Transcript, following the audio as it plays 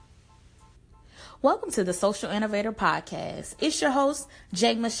Welcome to the Social Innovator Podcast. It's your host,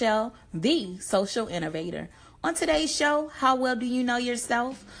 Jay Michelle, the Social Innovator. On today's show, How Well Do You Know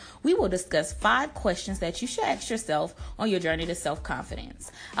Yourself? We will discuss 5 questions that you should ask yourself on your journey to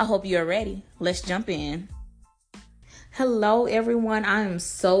self-confidence. I hope you're ready. Let's jump in. Hello, everyone. I am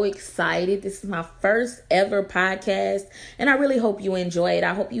so excited. This is my first ever podcast, and I really hope you enjoy it.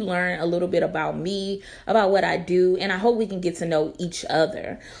 I hope you learn a little bit about me, about what I do, and I hope we can get to know each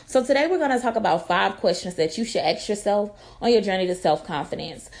other. So today we're going to talk about 5 questions that you should ask yourself on your journey to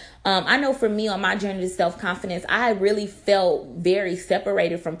self-confidence. I know for me on my journey to self-confidence, I really felt very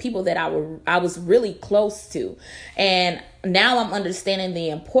separated from people that I was really close to. And now I'm understanding the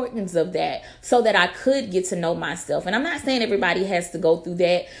importance of that so that I could get to know myself. And I'm not saying everybody has to go through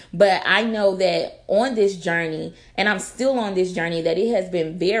that, but I know that on this journey, and I'm still on this journey, that it has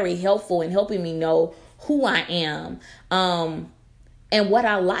been very helpful in helping me know who I am, and what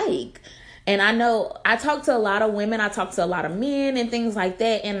I like. And I know I talk to a lot of women, I talk to a lot of men and things like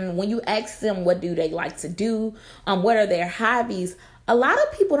that. And when you ask them what do they like to do, what are their hobbies, a lot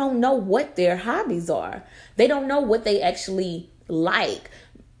of people don't know what their hobbies are. They don't know what they actually like.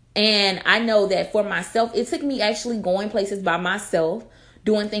 And I know that for myself, it took me actually going places by myself,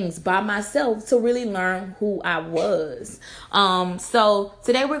 doing things by myself to really learn who I was. So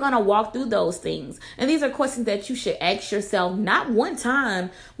today we're going to walk through those things. And these are questions that you should ask yourself, not one time,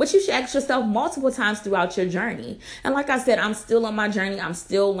 but you should ask yourself multiple times throughout your journey. And like I said, I'm still on my journey. I'm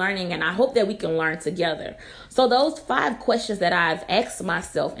still learning, and I hope that we can learn together. So those 5 questions that I've asked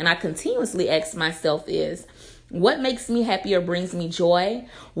myself, and I continuously ask myself, is what makes me happy or brings me joy?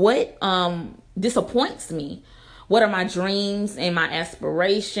 What disappoints me? What are my dreams and my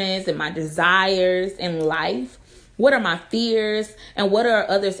aspirations and my desires in life? What are my fears? And what are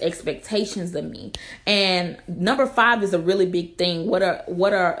others' expectations of me? And number 5 is a really big thing. What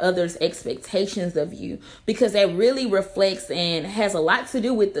are others' expectations of you? Because that really reflects and has a lot to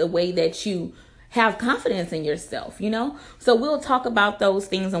do with the way that you have confidence in yourself, you know? So we'll talk about those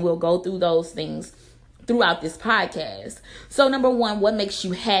things and we'll go through those things throughout this podcast. So number 1, what makes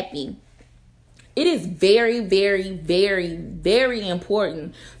you happy? It is very, very, very, very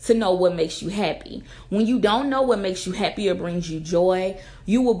important to know what makes you happy. When you don't know what makes you happy or brings you joy,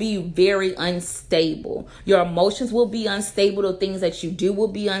 you will be very unstable. Your emotions will be unstable. The things that you do will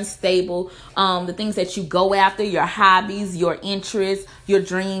be unstable. The things that you go after, your hobbies, your interests, your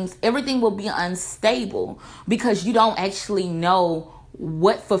dreams, everything will be unstable because you don't actually know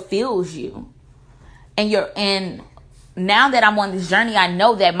what fulfills you. And now that I'm on this journey, I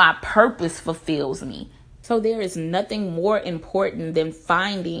know that my purpose fulfills me. So there is nothing more important than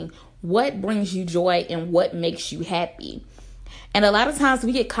finding what brings you joy and what makes you happy. And a lot of times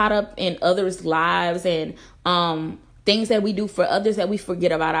we get caught up in others' lives and things that we do for others that we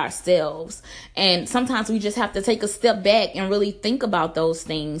forget about ourselves. And sometimes we just have to take a step back and really think about those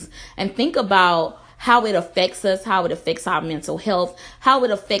things and think about how it affects us, how it affects our mental health, how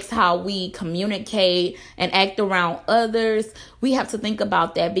it affects how we communicate and act around others. We have to think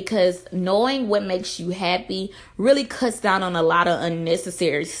about that because knowing what makes you happy really cuts down on a lot of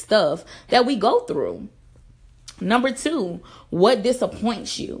unnecessary stuff that we go through. Number 2, what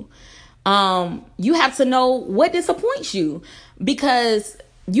disappoints you? You have to know what disappoints you because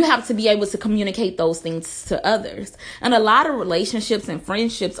you have to be able to communicate those things to others. And a lot of relationships and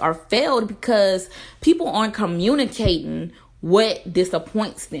friendships are failed because people aren't communicating what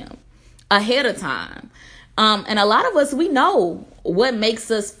disappoints them ahead of time. And a lot of us, we know what makes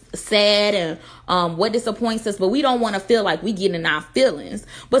us sad and what disappoints us, but we don't want to feel like we get in our feelings.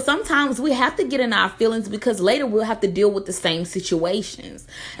 But sometimes we have to get in our feelings because later we'll have to deal with the same situations.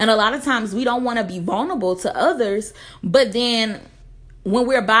 And a lot of times we don't want to be vulnerable to others, but then when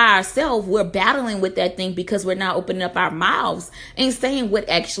we're by ourselves, we're battling with that thing because we're not opening up our mouths and saying what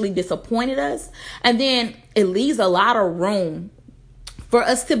actually disappointed us. And then it leaves a lot of room for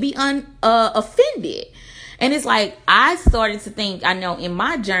us to be offended. And it's like, I started to think, I know in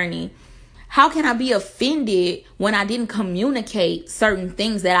my journey, how can I be offended when I didn't communicate certain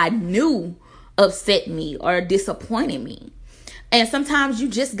things that I knew upset me or disappointed me? And sometimes you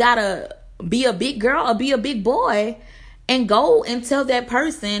just gotta be a big girl or be a big boy and go and tell that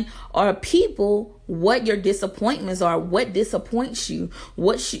person or people what your disappointments are, what disappoints you,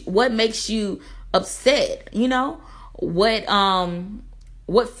 what makes you upset, you know,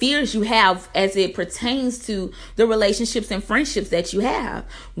 what fears you have as it pertains to the relationships and friendships that you have.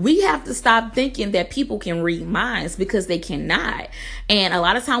 We have to stop thinking that people can read minds because they cannot. And a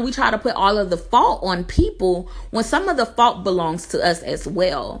lot of time we try to put all of the fault on people when some of the fault belongs to us as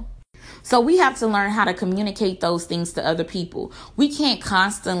well. So we have to learn how to communicate those things to other people. We can't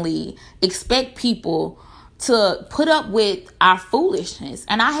constantly expect people to put up with our foolishness.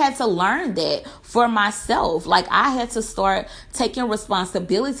 And I had to learn that for myself. Like, I had to start taking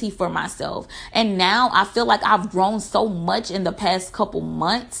responsibility for myself. And now I feel like I've grown so much in the past couple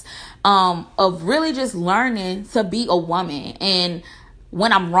months of really just learning to be a woman. And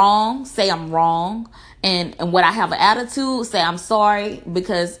when I'm wrong, say I'm wrong. And when I have an attitude, say I'm sorry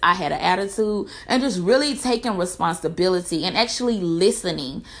because I had an attitude. And just really taking responsibility and actually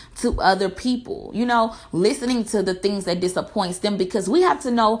listening to other people, listening to the things that disappoints them, because we have to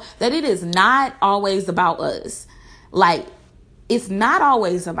know that it is not always about us. Like, it's not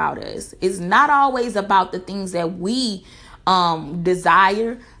always about us. It's not always about the things that we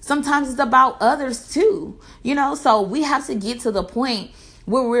desire. Sometimes it's about others too, so we have to get to the point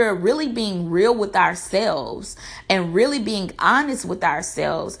where we're really being real with ourselves and really being honest with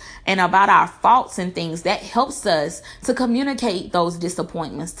ourselves and about our faults and things. That helps us to communicate those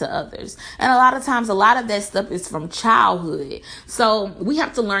disappointments to others. And a lot of times, a lot of that stuff is from childhood. So we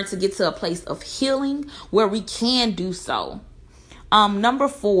have to learn to get to a place of healing where we can do so. Number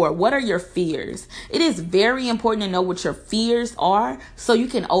 4, what are your fears? It is very important to know what your fears are so you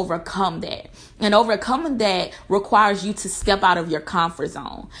can overcome that. And overcoming that requires you to step out of your comfort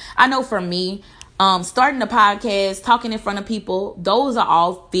zone. I know for me, starting a podcast, talking in front of people, those are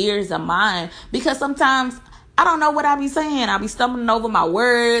all fears of mine, because sometimes I don't know what I be saying. I be stumbling over my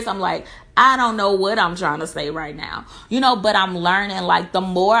words. I'm like, I don't know what I'm trying to say right now, but I'm learning, like, the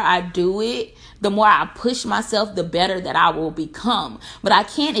more I do it, the more I push myself, the better that I will become. But I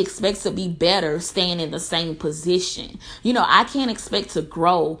can't expect to be better staying in the same position. I can't expect to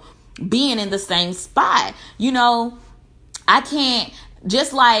grow being in the same spot. I can't,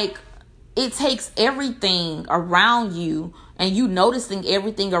 just like it takes everything around you and you noticing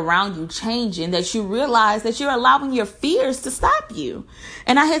everything around you changing, that you realize that you're allowing your fears to stop you.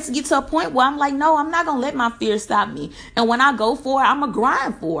 And I had to get to a point where I'm like, no, I'm not going to let my fears stop me. And when I go for it, I'm going to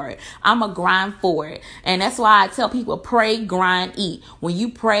grind for it. And that's why I tell people, pray, grind, eat. When you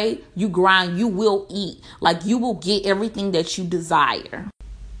pray, you grind, you will eat. Like, you will get everything that you desire.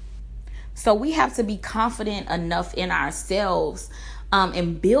 So we have to be confident enough in ourselves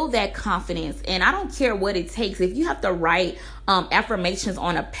and build that confidence. And I don't care what it takes. If you have to write affirmations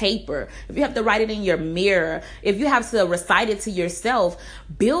on a paper, if you have to write it in your mirror, if you have to recite it to yourself,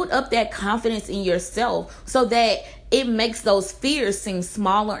 build up that confidence in yourself so that it makes those fears seem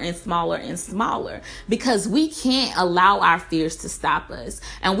smaller and smaller and smaller, because we can't allow our fears to stop us.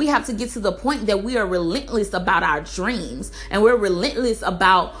 And we have to get to the point that we are relentless about our dreams, and we're relentless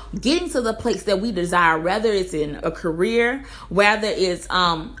about getting to the place that we desire, whether it's in a career, whether it's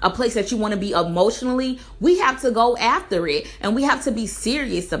a place that you want to be emotionally. We have to go after it, and we have to be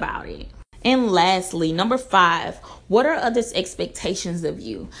serious about it. And lastly, number 5, what are others' expectations of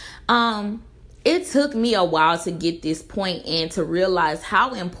you? It took me a while to get this point and to realize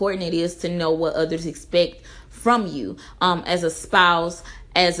how important it is to know what others expect from you, as a spouse,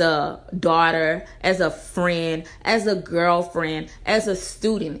 as a daughter, as a friend, as a girlfriend, as a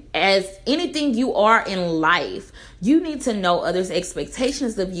student, as anything you are in life. You need to know others'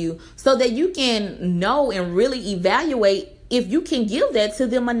 expectations of you so that you can know and really evaluate if you can give that to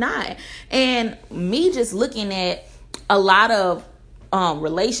them or not. And me just looking at a lot of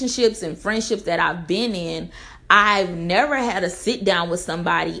relationships and friendships that I've been in, I've never had to sit down with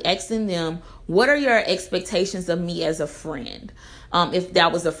somebody asking them, what are your expectations of me as a friend? If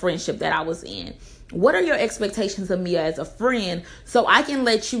that was a friendship that I was in, what are your expectations of me as a friend? So I can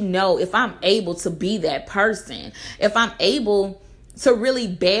let you know if I'm able to be that person, if I'm able to really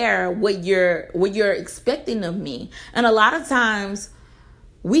bear what you're expecting of me. And a lot of times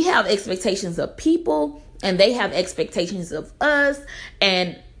we have expectations of people, and they have expectations of us,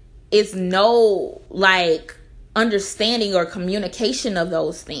 and it's no understanding or communication of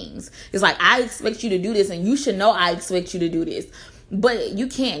those things. It's like, I expect you to do this, and you should know I expect you to do this, but you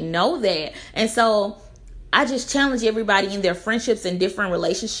can't know that. And so I just challenge everybody in their friendships and different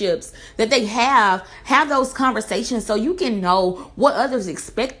relationships that they have those conversations so you can know what others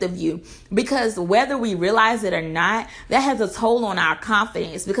expect of you. Because whether we realize it or not, that has a toll on our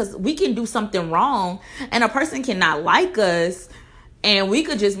confidence, because we can do something wrong and a person cannot like us. And we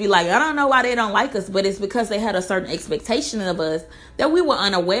could just be like, I don't know why they don't like us, but it's because they had a certain expectation of us that we were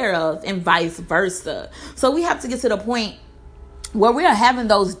unaware of, and vice versa. So we have to get to the point where we are having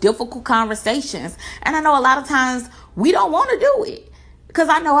those difficult conversations. And I know a lot of times we don't want to do it, because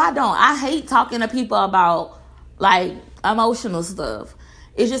I know I don't. I hate talking to people about emotional stuff.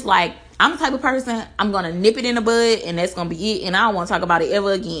 It's just like, I'm the type of person, I'm going to nip it in the bud, and that's going to be it, and I don't want to talk about it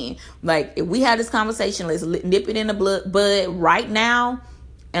ever again. Like, if we have this conversation, let's nip it in the bud right now,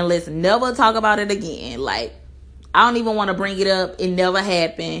 and let's never talk about it again. Like, I don't even want to bring it up. It never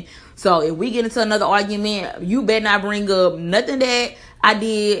happened. So if we get into another argument, you better not bring up nothing that I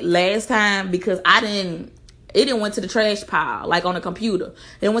did last time, because it didn't went to the trash pile, like on the computer.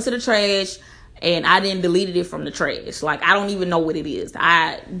 It went to the trash, and I didn't delete it from the trash. Like, I don't even know what it is.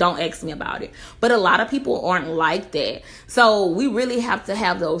 Don't ask me about it. But a lot of people aren't like that. So we really have to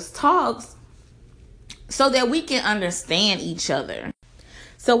have those talks so that we can understand each other.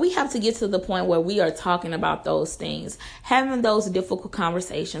 So we have to get to the point where we are talking about those things, having those difficult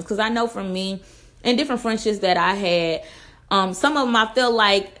conversations. Because I know for me, in different friendships that I had, some of them I feel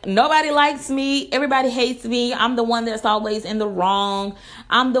like nobody likes me. Everybody hates me. I'm the one that's always in the wrong.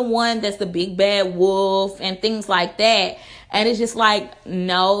 I'm the one that's the big bad wolf and things like that. And it's just like,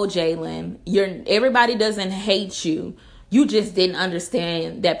 no, Jalen, everybody doesn't hate you. You just didn't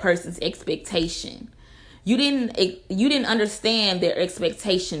understand that person's expectation. You didn't understand their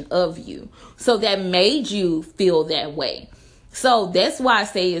expectation of you. So that made you feel that way. So that's why I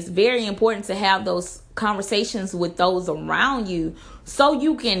say it's very important to have those conversations with those around you, so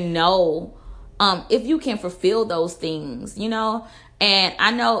you can know if you can fulfill those things, And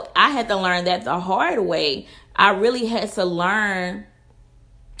I know I had to learn that the hard way. I really had to learn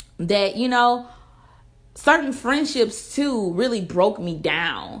that, certain friendships too really broke me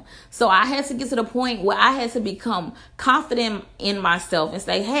down. So I had to get to the point where I had to become confident in myself and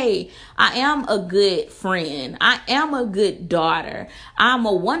say, hey, I am a good friend. I am a good daughter. I'm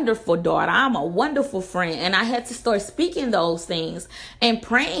a wonderful daughter. I'm a wonderful friend. And I had to start speaking those things and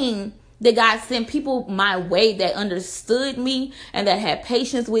praying that God sent people my way that understood me and that had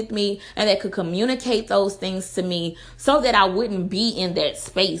patience with me and that could communicate those things to me so that I wouldn't be in that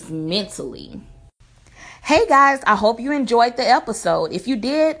space mentally. Hey guys, I hope you enjoyed the episode. If you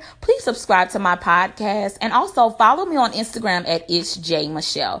did, please subscribe to my podcast and also follow me on Instagram at It's J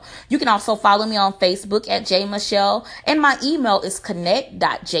Michelle. You can also follow me on Facebook at J Michelle, and my email is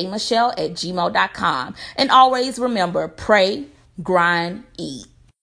connect.jmichelle@gmail.com. And always remember, pray, grind, eat.